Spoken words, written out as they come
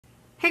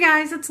Hey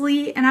guys, it's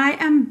Lee and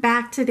I am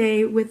back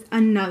today with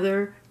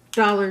another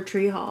Dollar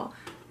Tree haul.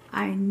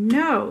 I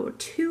know,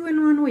 2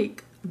 in 1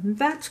 week.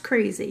 That's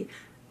crazy.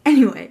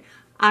 Anyway,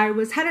 I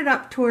was headed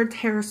up towards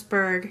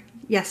Harrisburg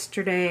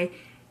yesterday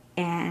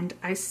and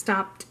I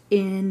stopped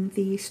in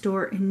the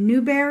store in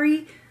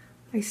Newberry.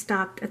 I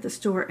stopped at the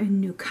store in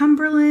New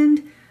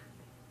Cumberland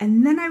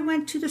and then I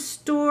went to the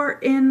store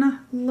in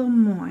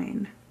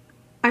Lemoyne.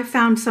 I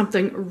found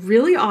something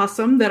really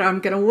awesome that I'm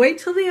gonna wait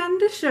till the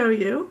end to show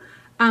you.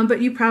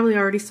 But you probably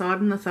already saw it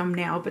in the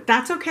thumbnail, but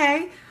that's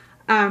okay.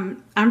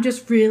 I'm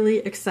just really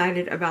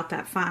excited about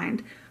that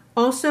find.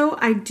 Also,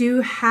 I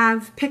do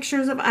have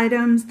pictures of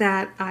items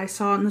that I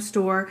saw in the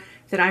store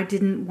that I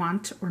didn't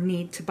want or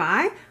need to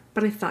buy,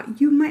 but I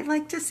thought you might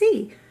like to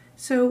see.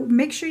 So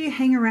make sure you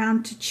hang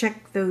around to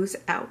check those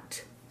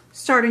out.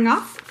 Starting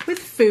off with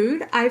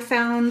food, I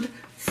found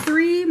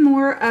 3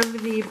 more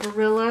of the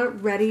Barilla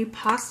Ready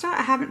pasta.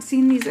 I haven't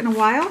seen these in a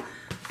while,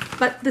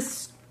 but the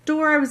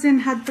store I was in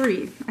had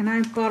 3 and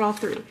I bought all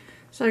 3.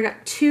 So I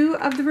got 2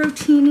 of the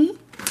rotini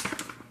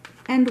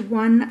and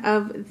 1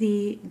 of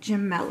the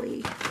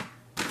gemelli.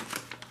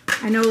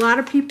 I know a lot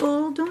of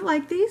people don't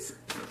like these,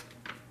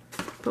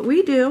 but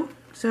we do,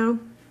 so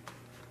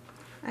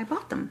I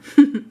bought them.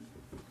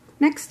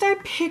 Next I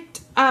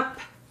picked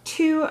up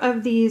 2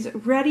 of these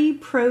Ready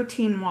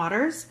protein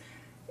waters.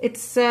 It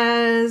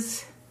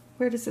says,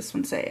 where does this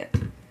one say it?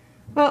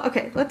 Well,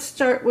 okay, let's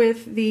start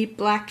with the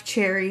black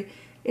cherry.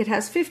 It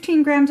has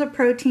 15 grams of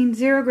protein,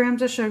 0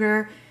 grams of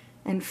sugar,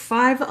 and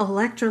 5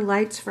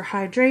 electrolytes for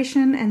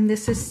hydration. And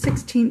this is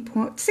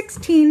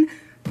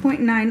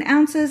 16.9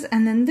 ounces.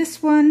 And then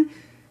this one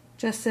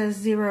just says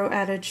 0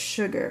 added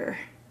sugar.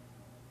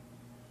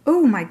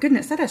 Oh my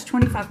goodness, that has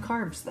 25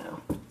 carbs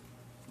though.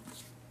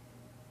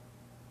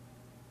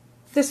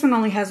 This one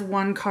only has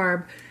 1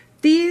 carb.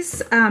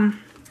 These are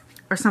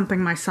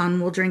something my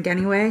son will drink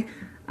anyway.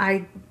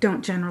 I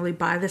don't generally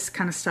buy this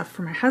kind of stuff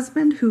for my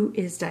husband, who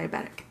is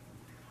diabetic.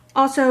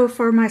 Also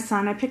for my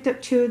son, I picked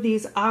up 2 of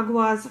these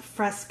Aguas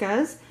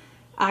Frescas.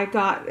 I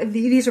got,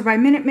 these are by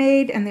Minute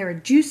Maid and they're a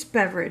juice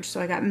beverage.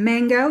 So I got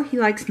mango, he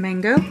likes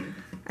mango.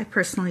 I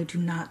personally do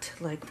not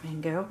like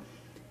mango.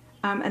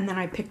 And then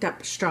I picked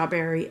up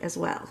strawberry as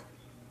well.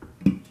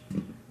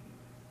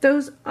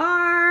 Those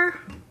are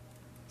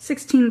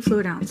 16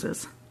 fluid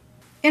ounces.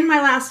 In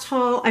my last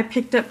haul, I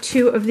picked up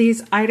 2 of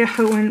these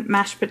Idahoan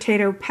mashed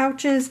potato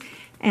pouches,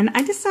 and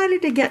I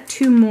decided to get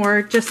 2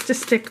 more just to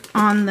stick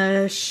on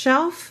the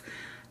shelf.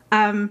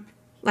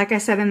 Like I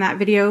said in that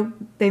video,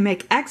 they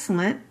make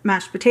excellent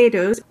mashed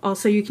potatoes.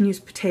 Also, you can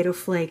use potato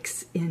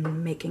flakes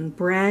in making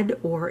bread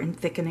or in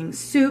thickening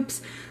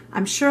soups.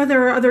 I'm sure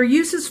there are other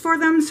uses for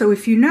them, so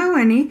if you know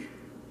any,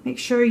 make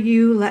sure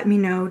you let me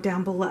know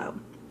down below.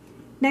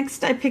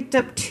 Next, I picked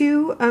up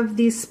 2 of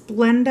these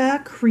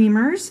Splenda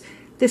creamers.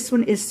 This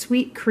one is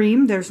sweet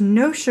cream. There's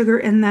no sugar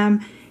in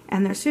them,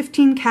 and there's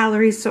 15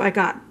 calories, so I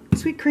got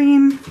sweet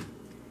cream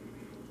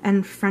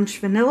and French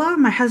vanilla.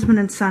 My husband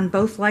and son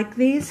both like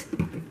these,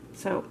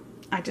 so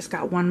I just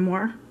got 1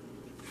 more.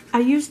 I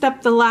used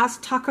up the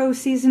last taco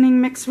seasoning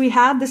mix we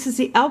had. This is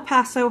the El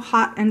Paso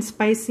Hot and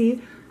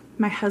Spicy.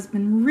 My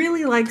husband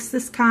really likes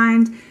this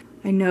kind.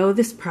 I know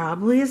this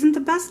probably isn't the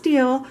best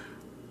deal,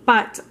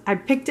 but I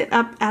picked it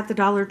up at the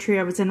Dollar Tree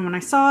I was in when I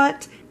saw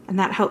it, and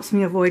that helps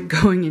me avoid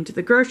going into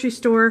the grocery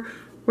store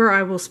where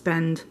I will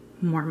spend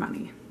more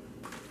money.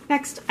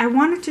 Next, I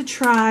wanted to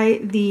try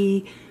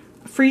the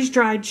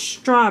freeze-dried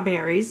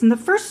strawberries, and the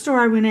first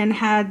store I went in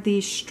had the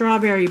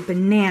strawberry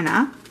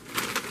banana.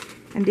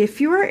 And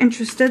if you are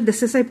interested,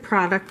 this is a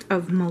product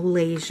of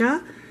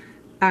Malaysia.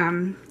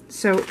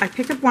 So I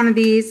picked up 1 of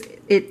these.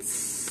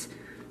 It's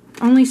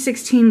only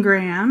 16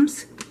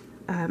 grams.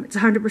 It's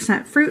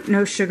 100% fruit,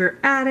 no sugar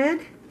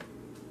added.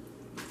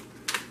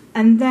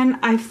 And then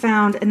I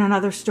found in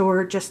another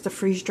store just the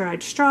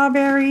freeze-dried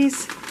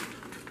strawberries.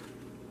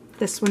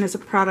 This one is a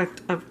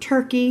product of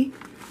Turkey.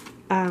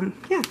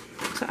 Yeah,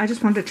 so I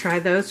just wanted to try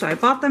those. So I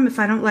bought them. If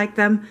I don't like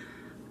them,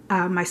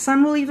 my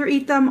son will either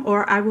eat them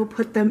or I will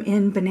put them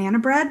in banana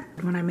bread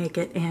when I make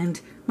it,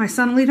 and my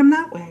son will eat them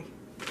that way.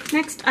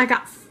 Next, I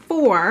got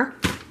 4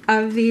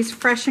 of these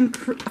fresh and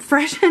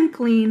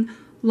clean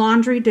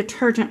laundry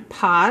detergent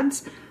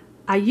pods.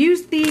 I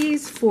use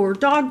these for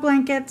dog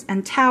blankets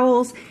and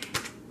towels.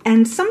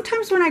 And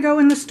sometimes when I go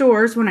in the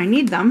stores, when I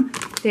need them,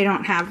 they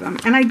don't have them.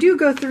 And I do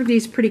go through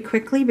these pretty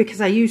quickly because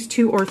I use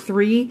 2 or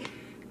 3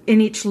 in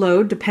each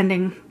load,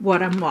 depending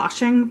what I'm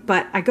washing,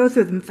 but I go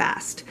through them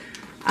fast.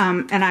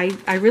 And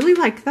I really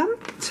like them.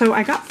 So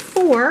I got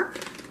 4.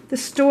 The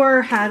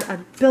store had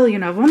a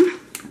billion of them.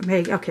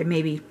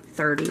 Maybe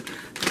 30.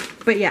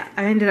 But yeah,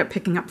 I ended up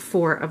picking up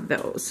 4 of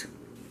those.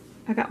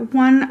 I got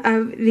 1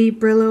 of the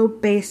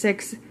Brillo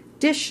Basics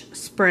dish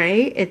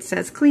spray. It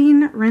says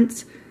clean,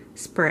 rinse,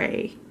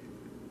 spray.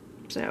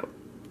 So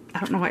I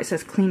don't know why it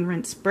says clean,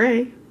 rinse,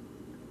 spray,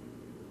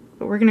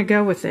 but we're gonna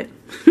go with it.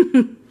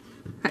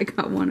 I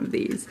got 1 of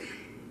these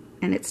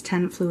and it's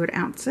 10 fluid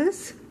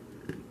ounces.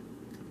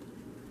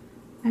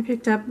 I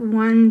picked up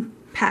 1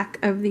 pack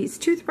of these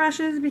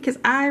toothbrushes because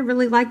I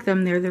really like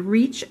them. They're the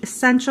Reach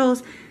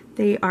Essentials.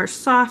 They are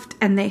soft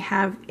and they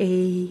have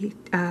a,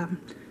 it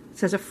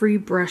says a free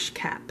brush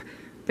cap.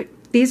 But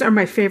these are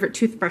my favorite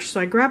toothbrush,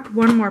 so I grabbed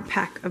one more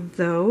pack of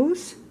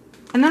those.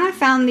 And then I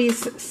found these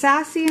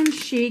Sassy and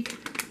Chic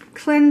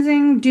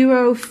Cleansing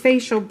Duo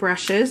Facial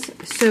Brushes.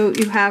 So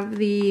you have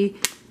the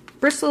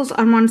bristles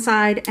on one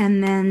side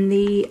and then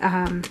the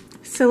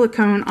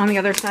silicone on the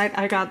other side.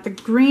 I got the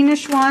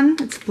greenish one,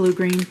 it's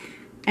blue-green,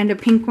 and a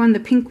pink one. The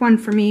pink one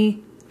for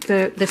me,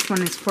 this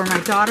one is for my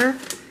daughter.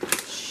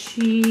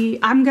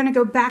 I'm gonna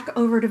go back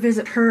over to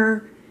visit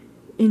her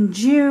in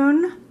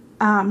June,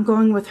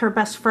 going with her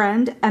best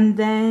friend, and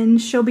then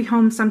she'll be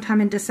home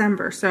sometime in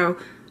December. So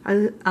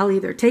I'll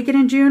either take it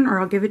in June or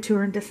I'll give it to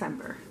her in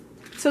December.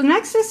 So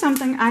next is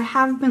something I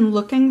have been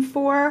looking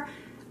for,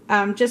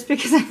 just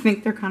because I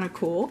think they're kind of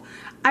cool.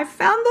 I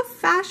found the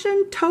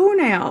fashion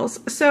toenails,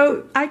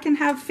 so I can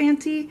have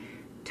fancy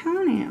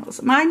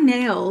toenails. My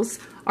nails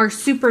are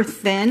super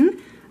thin,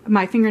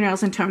 my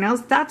fingernails and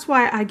toenails. That's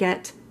why I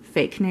get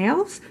fake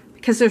nails,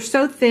 because they're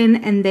so thin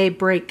and they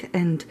break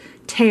and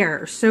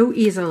tear so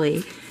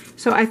easily.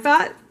 So I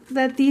thought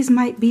that these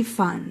might be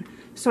fun.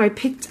 So I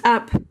picked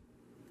up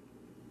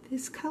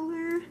this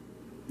color,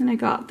 and I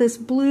got this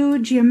blue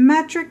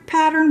geometric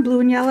pattern, blue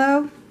and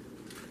yellow.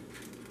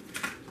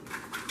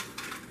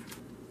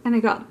 And I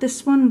got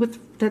this one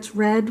that's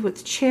red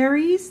with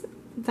cherries.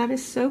 That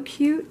is so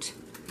cute.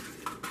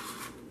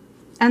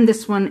 And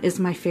this one is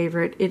my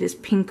favorite. It is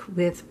pink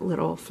with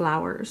little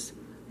flowers.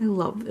 I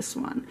love this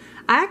one.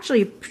 I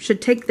actually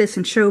should take this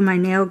and show my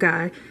nail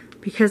guy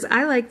because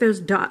I like those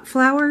dot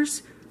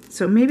flowers.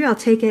 So maybe I'll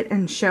take it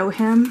and show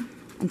him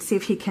and see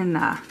if he can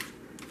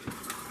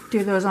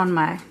do those on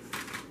my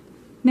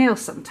nails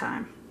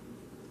sometime.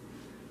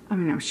 I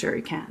mean, I'm sure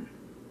he can.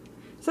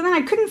 So then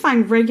I couldn't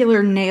find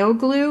regular nail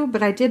glue,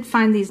 but I did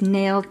find these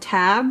nail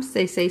tabs.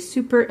 They say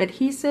super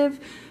adhesive,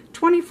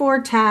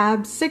 24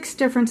 tabs, 6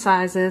 different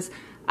sizes.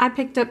 I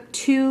picked up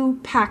 2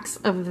 packs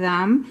of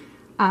them.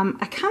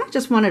 I kind of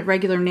just wanted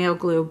regular nail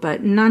glue,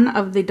 but none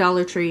of the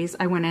Dollar Trees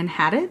I went in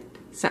had it,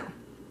 so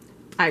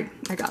I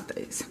got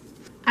these.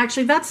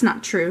 Actually, that's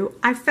not true.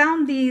 I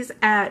found these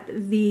at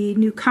the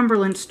New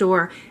Cumberland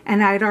store,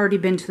 and I had already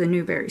been to the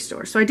Newberry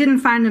store, so I didn't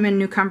find them in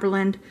New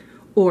Cumberland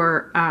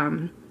or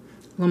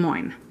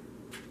Lemoyne.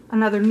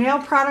 Another nail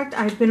product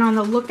I've been on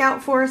the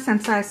lookout for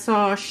since I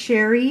saw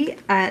Sherry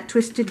at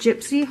Twisted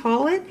Gypsy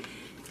haul it,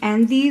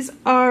 and these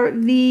are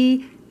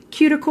the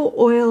cuticle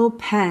oil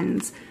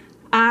pens.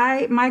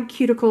 My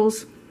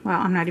cuticles, well,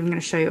 I'm not even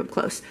going to show you up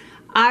close.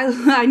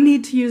 I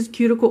need to use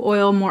cuticle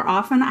oil more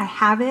often. I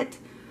have it.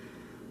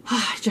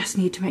 I just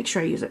need to make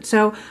sure I use it.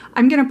 So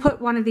I'm going to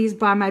put one of these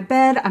by my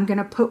bed. I'm going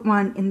to put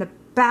one in the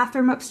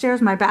bathroom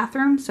upstairs, my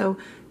bathroom. So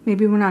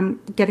maybe when I'm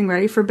getting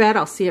ready for bed,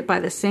 I'll see it by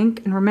the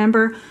sink and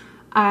remember.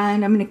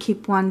 And I'm going to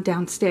keep one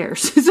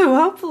downstairs. So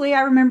hopefully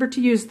I remember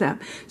to use them.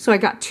 So I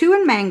got 2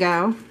 in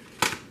mango.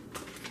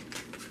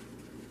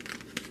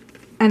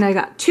 And I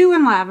got 2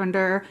 in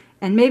lavender.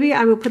 And maybe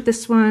I will put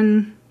this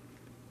one,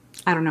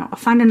 I don't know, I'll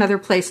find another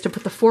place to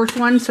put the 4th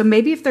one. So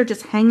maybe if they're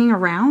just hanging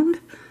around,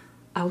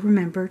 I'll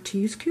remember to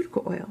use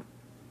cuticle oil.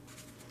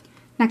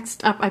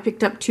 Next up, I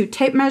picked up 2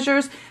 tape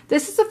measures.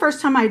 This is the first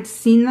time I'd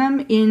seen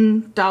them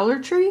in Dollar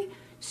Tree.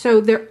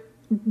 So they're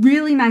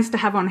really nice to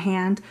have on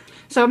hand.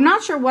 So I'm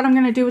not sure what I'm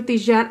going to do with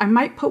these yet. I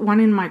might put one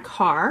in my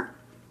car.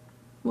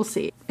 We'll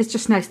see. It's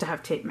just nice to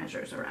have tape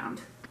measures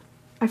around.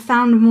 I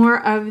found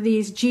more of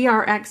these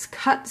GRX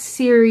Cut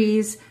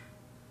Series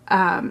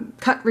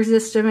cut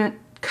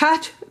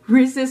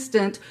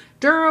resistant,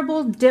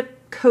 durable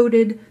dipped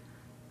coated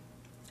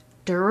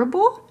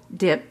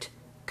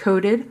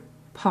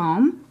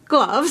palm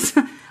gloves.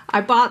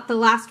 I bought the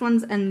last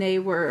ones and they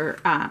were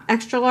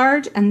extra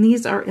large, and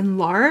these are in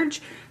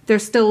large. They're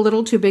still a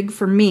little too big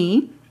for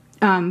me,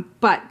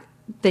 but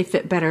they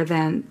fit better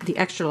than the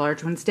extra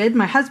large ones did.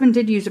 My husband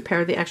did use a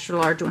pair of the extra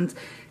large ones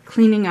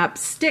cleaning up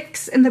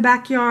sticks in the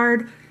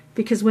backyard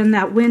because when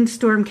that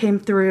windstorm came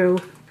through,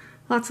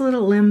 lots of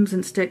little limbs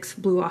and sticks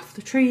blew off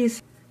the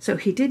trees. So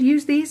he did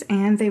use these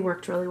and they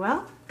worked really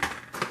well.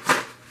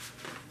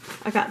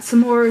 I got some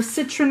more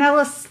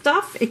citronella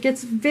stuff. It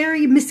gets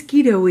very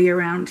mosquito-y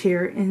around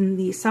here in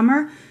the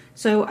summer.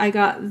 So I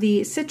got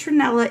the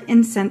citronella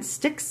incense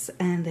sticks,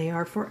 and they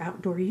are for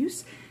outdoor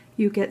use.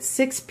 You get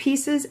 6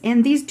 pieces,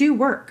 and these do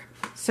work.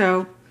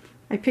 So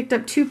I picked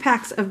up 2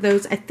 packs of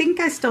those. I think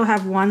I still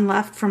have 1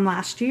 left from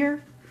last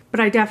year, but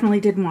I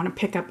definitely did want to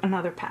pick up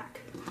another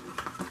pack,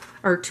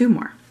 or 2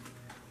 more.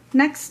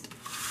 Next,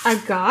 I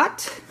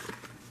got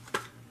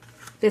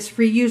this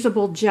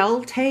reusable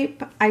gel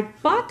tape. I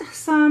bought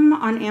some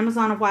on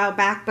Amazon a while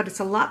back, but it's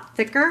a lot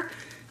thicker.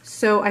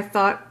 So I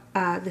thought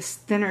this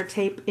thinner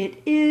tape,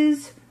 it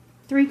is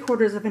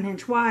 3/4 of an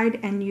inch wide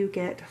and you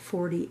get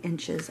 40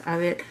 inches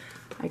of it.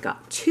 I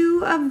got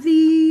 2 of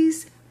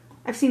these.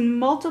 I've seen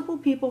multiple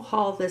people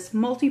haul this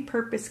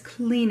multi-purpose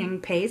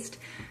cleaning paste.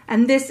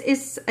 And this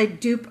is a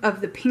dupe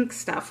of the pink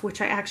stuff, which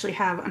I actually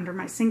have under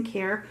my sink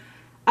here.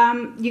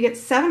 You get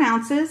 7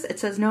 ounces. It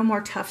says no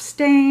more tough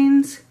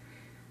stains.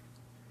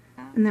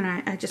 And then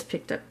I just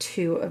picked up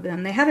 2 of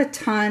them. They had a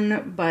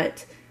ton,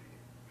 but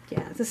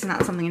yeah, this is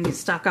not something I need to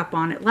stock up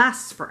on. It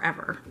lasts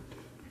forever.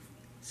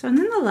 So, and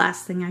then the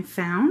last thing I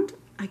found,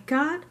 I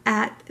got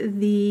at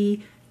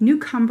the New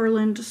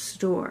Cumberland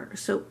store.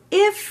 So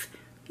if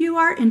you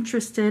are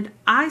interested,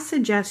 I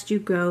suggest you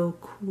go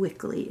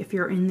quickly if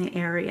you're in the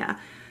area.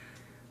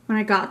 When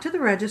I got to the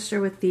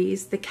register with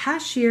these, the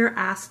cashier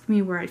asked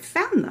me where I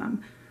found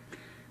them.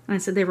 And I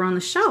said they were on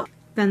the shelf.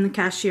 Then the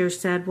cashier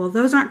said, well,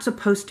 those aren't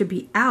supposed to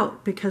be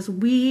out because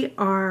we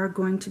are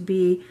going to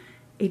be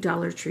a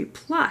Dollar Tree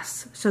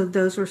Plus. So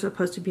those were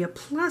supposed to be a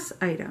plus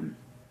item.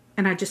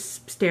 And I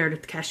just stared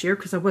at the cashier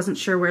because I wasn't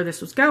sure where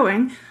this was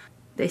going.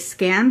 They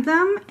scanned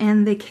them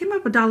and they came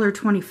up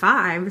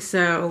 $1.25.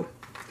 So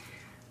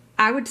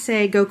I would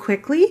say go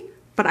quickly.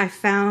 But I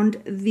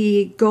found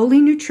the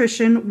Goli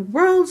Nutrition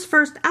World's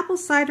First Apple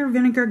Cider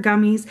Vinegar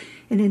Gummies.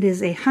 And it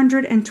is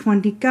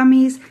 120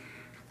 gummies.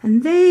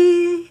 And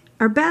they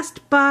are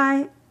best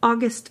by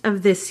August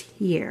of this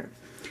year.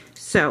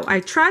 So I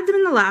tried them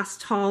in the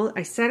last haul.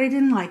 I said I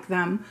didn't like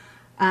them.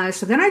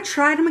 So then I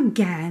tried them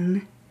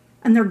again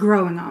and they're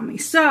growing on me.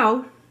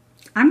 So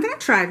I'm going to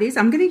try these.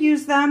 I'm going to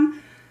use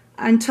them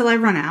until I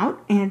run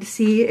out and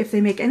see if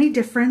they make any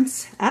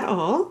difference at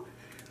all.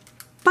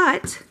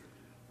 But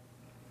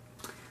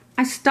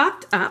I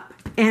stocked up,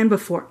 and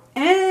before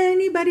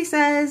anybody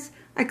says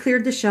I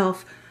cleared the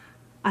shelf,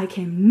 I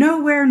came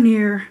nowhere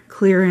near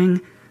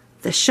clearing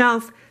the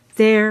shelf.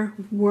 There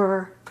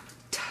were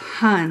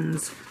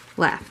tons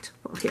left.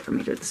 Well, here, let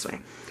me do it this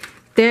way.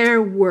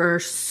 There were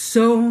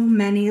so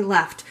many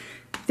left.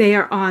 They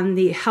are on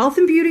the health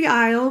and beauty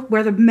aisle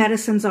where the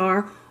medicines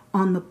are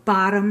on the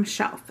bottom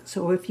shelf.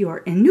 So if you are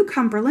in New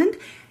Cumberland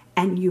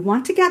and you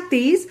want to get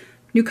these,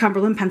 New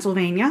Cumberland,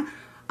 Pennsylvania,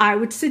 I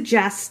would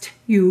suggest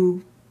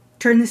you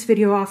turn this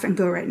video off and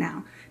go right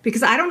now.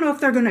 Because I don't know if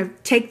they're going to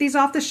take these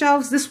off the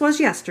shelves. This was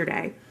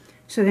yesterday,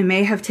 so they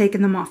may have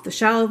taken them off the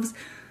shelves.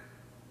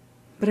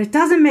 But it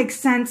doesn't make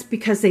sense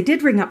because they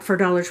did ring up for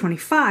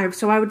 $1.25.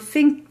 So I would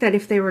think that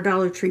if they were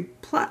Dollar Tree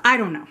Plus, I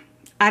don't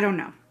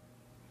know.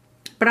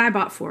 But I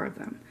bought 4 of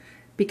them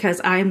because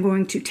I am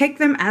going to take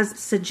them as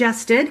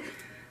suggested.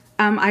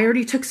 I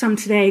already took some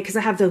today because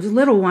I have those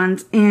little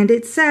ones. And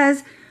it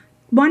says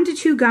 1 to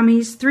 2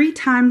 gummies 3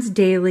 times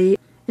daily.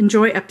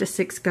 Enjoy up to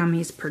 6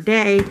 gummies per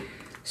day.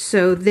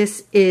 So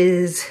this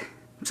is,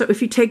 so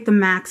if you take the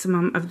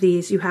maximum of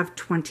these, you have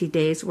 20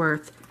 days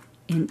worth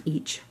in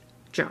each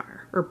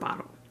jar or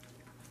bottle.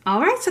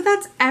 All right, so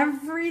that's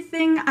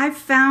everything I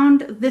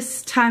found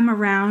this time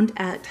around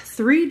at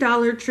 3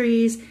 Dollar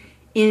Trees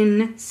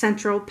in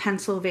central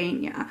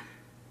Pennsylvania.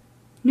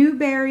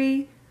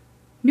 Newberry,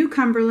 New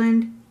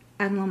Cumberland,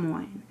 and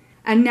Lemoyne.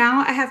 And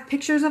now I have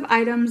pictures of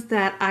items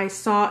that I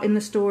saw in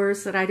the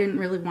stores that I didn't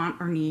really want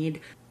or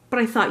need, but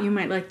I thought you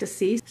might like to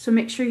see. So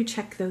make sure you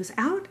check those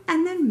out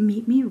and then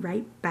meet me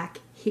right back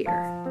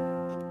here.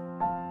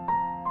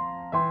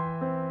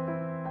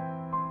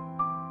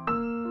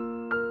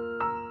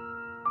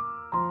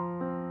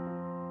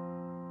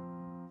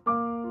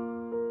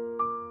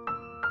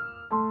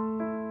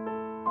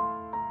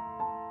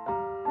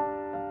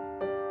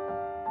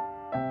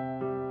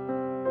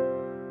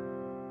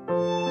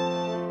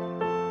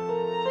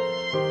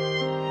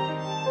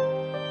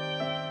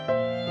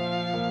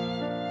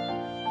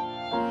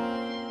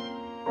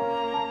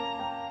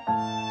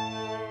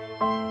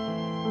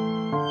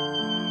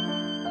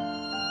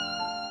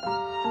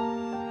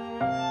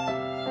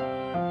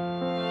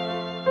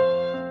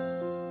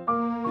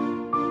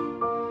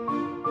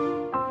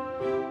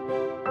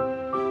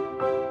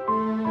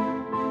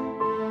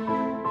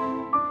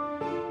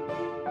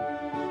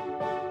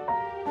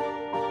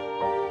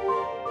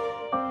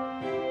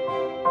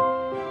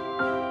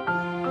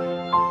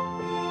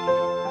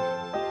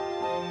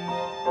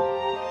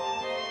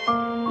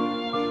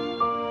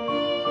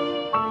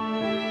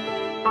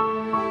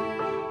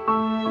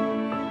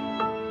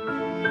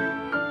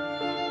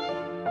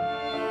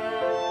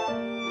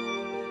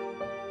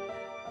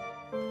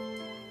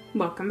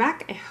 Welcome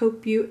back. I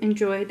hope you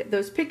enjoyed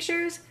those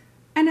pictures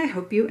and I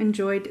hope you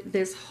enjoyed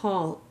this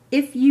haul.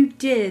 If you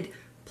did,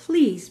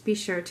 please be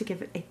sure to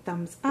give it a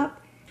thumbs up.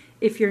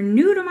 If you're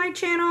new to my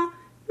channel,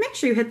 make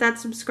sure you hit that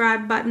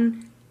subscribe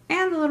button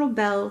and the little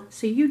bell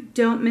so you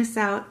don't miss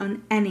out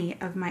on any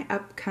of my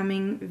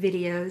upcoming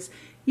videos.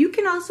 You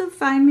can also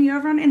find me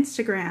over on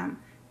Instagram,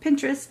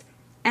 Pinterest,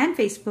 and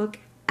Facebook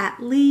at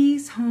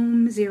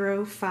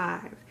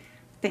LeighsHome05.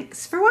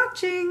 Thanks for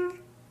watching.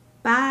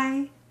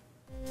 Bye.